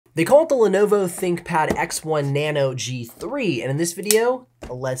They call it the Lenovo ThinkPad X1 Nano G3, and in this video,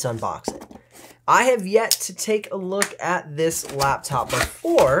 let's unbox it. I have yet to take a look at this laptop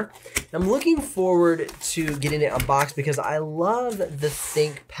before. I'm looking forward to getting it unboxed because I love the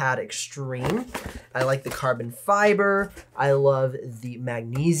ThinkPad Extreme. I like the carbon fiber. I love the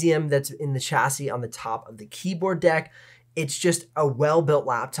magnesium that's in the chassis on the top of the keyboard deck. It's just a well-built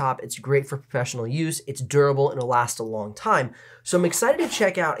laptop. It's great for professional use. It's durable and it'll last a long time. So I'm excited to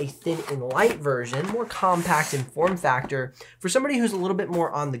check out a thin and light version, more compact in form factor, for somebody who's a little bit more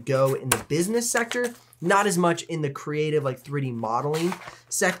on the go in the business sector, not as much in the creative like 3D modeling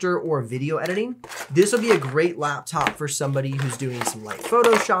sector or video editing. This will be a great laptop for somebody who's doing some light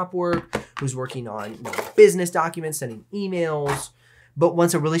Photoshop work, who's working on business documents, sending emails, but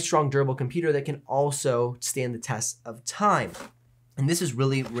wants a really strong, durable computer that can also stand the test of time. And this is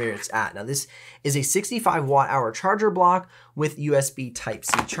really where it's at. Now, this is a 65 watt-hour charger block with USB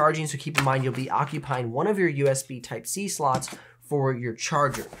Type-C charging. So keep in mind, you'll be occupying one of your USB Type-C slots for your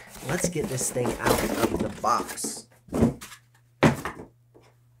charger. Let's get this thing out of the box.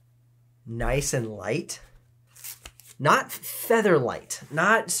 Nice and light. Not feather light,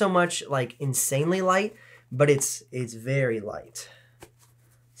 not so much like insanely light, but it's very light.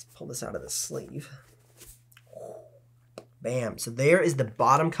 Pull this out of the sleeve. Bam. So there is the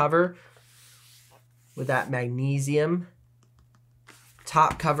bottom cover with that magnesium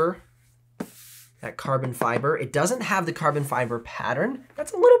top cover, that carbon fiber. It doesn't have the carbon fiber pattern.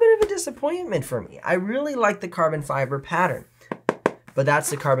 That's a little bit of a disappointment for me. I really like the carbon fiber pattern, but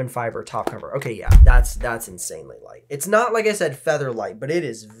that's the carbon fiber top cover. Okay, yeah, that's insanely light. It's not, like I said, feather light, but it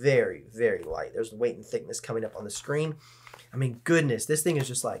is very, very light. There's the weight and thickness coming up on the screen. I mean, goodness, this thing is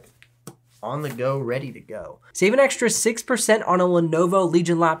just like on the go, ready to go. Save an extra 6% on a Lenovo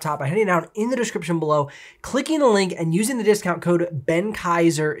Legion laptop by heading down in the description below, clicking the link and using the discount code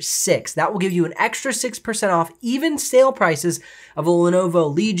BENKAISER6. That will give you an extra 6% off even sale prices of a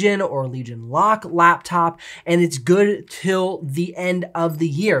Lenovo Legion or Legion Lock laptop, and it's good till the end of the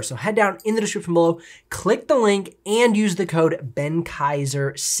year. So head down in the description below, click the link and use the code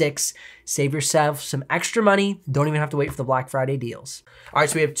BENKAISER6. Save yourself some extra money. Don't even have to wait for the Black Friday deals. All right,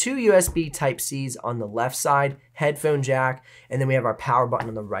 so we have two USB Type-Cs on the left side, headphone jack, and then we have our power button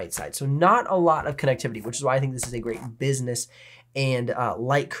on the right side. So not a lot of connectivity, which is why I think this is a great business and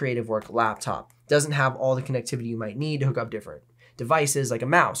light creative work laptop. Doesn't have all the connectivity you might need to hook up different devices like a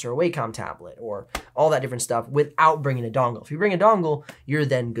mouse or a webcam tablet or all that different stuff without bringing a dongle. If you bring a dongle, you're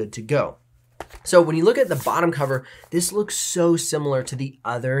then good to go. So when you look at the bottom cover, this looks so similar to the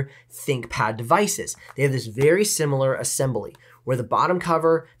other ThinkPad devices. They have this very similar assembly where the bottom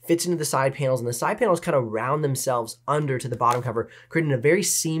cover fits into the side panels and the side panels kind of round themselves under to the bottom cover, creating a very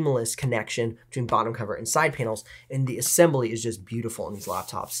seamless connection between bottom cover and side panels. And the assembly is just beautiful in these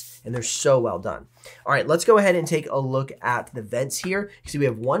laptops and they're so well done. All right, let's go ahead and take a look at the vents here. You see we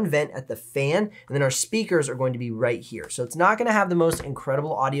have one vent at the fan and then our speakers are going to be right here. So it's not gonna have the most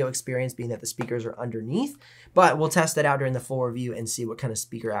incredible audio experience being that the speakers are underneath, but we'll test that out during the full review and see what kind of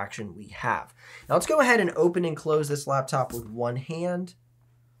speaker action we have. Now let's go ahead and open and close this laptop with one hand.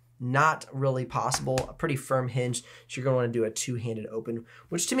 Not really possible, a pretty firm hinge, so you're gonna wanna do a two-handed open,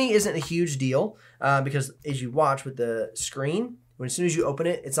 which to me isn't a huge deal because as you watch with the screen, as soon as you open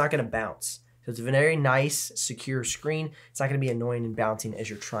it, it's not gonna bounce. So it's a very nice, secure screen. It's not gonna be annoying and bouncing as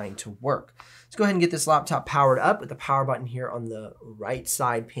you're trying to work. Let's go ahead and get this laptop powered up with the power button here on the right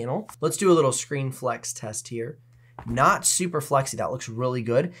side panel. Let's do a little screen flex test here. Not super flexy, that looks really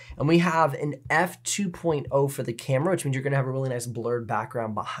good. And we have an f2.0 for the camera, which means you're gonna have a really nice blurred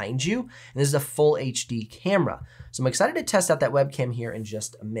background behind you. And this is a full HD camera. So I'm excited to test out that webcam here in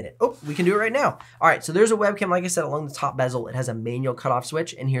just a minute. Oh, we can do it right now. All right, so there's a webcam, like I said, along the top bezel. It has a manual cutoff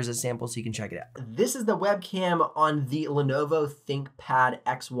switch, and here's a sample so you can check it out. This is the webcam on the Lenovo ThinkPad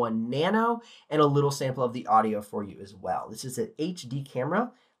X1 Nano, and a little sample of the audio for you as well. This is an HD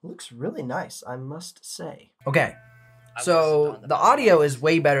camera. It looks really nice, I must say. Okay. So the audio is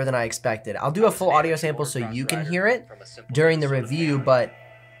way better than I expected. I'll do a full audio sample so you can hear it during the review, but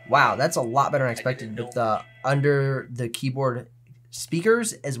wow, that's a lot better than I expected with the under the keyboard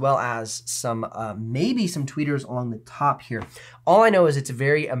speakers as well as some maybe some tweeters along the top here. All I know is it's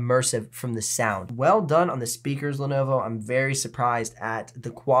very immersive from the sound. Well done on the speakers, Lenovo. I'm very surprised at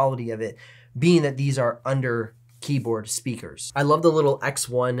the quality of it, being that these are under keyboard speakers. I love the little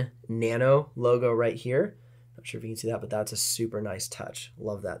X1 Nano logo right here. Not sure if you can see that, but that's a super nice touch.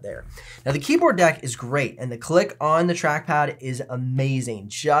 Love that there. Now the keyboard deck is great and the click on the trackpad is amazing.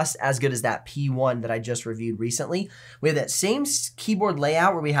 Just as good as that P1 that I just reviewed recently. We have that same keyboard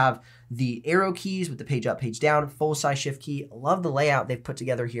layout where we have the arrow keys with the page up, page down, full size shift key. Love the layout they've put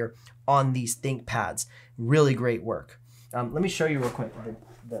together here on these ThinkPads. Really great work. Let me show you real quick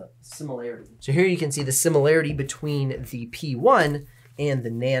the similarity. So here you can see the similarity between the P1 and the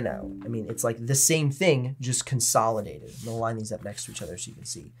Nano. I mean, it's like the same thing, just consolidated. I'm gonna line these up next to each other so you can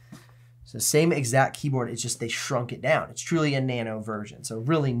see. So same exact keyboard, it's just they shrunk it down. It's truly a Nano version. So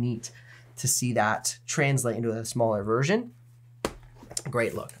really neat to see that translate into a smaller version.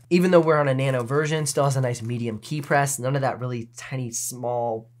 Great look. Even though we're on a Nano version, still has a nice medium key press. None of that really tiny,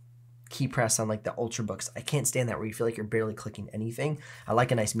 small key press on like the Ultrabooks. I can't stand that where you feel like you're barely clicking anything. I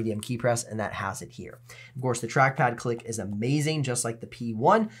like a nice medium key press, and that has it here. Of course, the trackpad click is amazing, just like the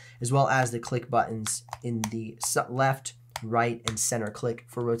P1, as well as the click buttons in the left, right, and center click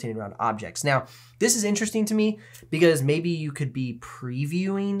for rotating around objects. Now, this is interesting to me because maybe you could be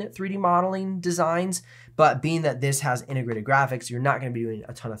previewing 3D modeling designs, but being that this has integrated graphics, you're not going to be doing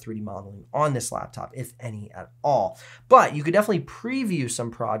a ton of 3D modeling on this laptop, if any at all. But you could definitely preview some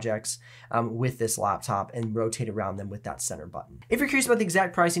projects with this laptop and rotate around them with that center button. If you're curious about the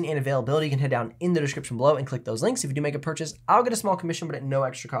exact pricing and availability, you can head down in the description below and click those links. If you do make a purchase, I'll get a small commission, but at no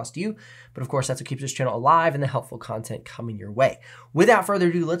extra cost to you. But of course, that's what keeps this channel alive and the helpful content coming your way. Without further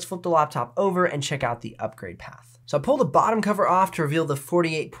ado, let's flip the laptop over and check out the upgrade path. So I pull the bottom cover off to reveal the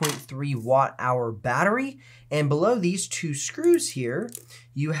 48.3 watt-hour battery. And below these two screws here,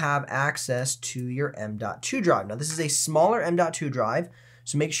 you have access to your M.2 drive. Now this is a smaller M.2 drive,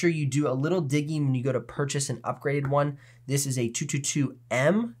 so make sure you do a little digging when you go to purchase an upgraded one. This is a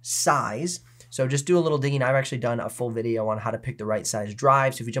 222M size. So just do a little digging. I've actually done a full video on how to pick the right size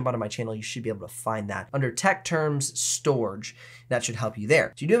drive. So if you jump onto my channel, you should be able to find that under tech terms, storage. That should help you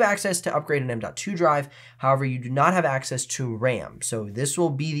there. So you do have access to upgrade an M.2 drive. However, you do not have access to RAM. So this will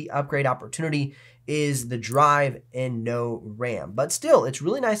be the upgrade opportunity, is the drive and no RAM. But still, it's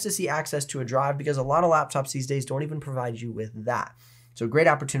really nice to see access to a drive because a lot of laptops these days don't even provide you with that. So great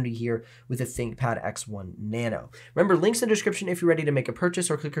opportunity here with the ThinkPad X1 Nano. Remember, links in the description if you're ready to make a purchase,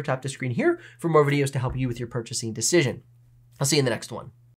 or click or tap the screen here for more videos to help you with your purchasing decision. I'll see you in the next one.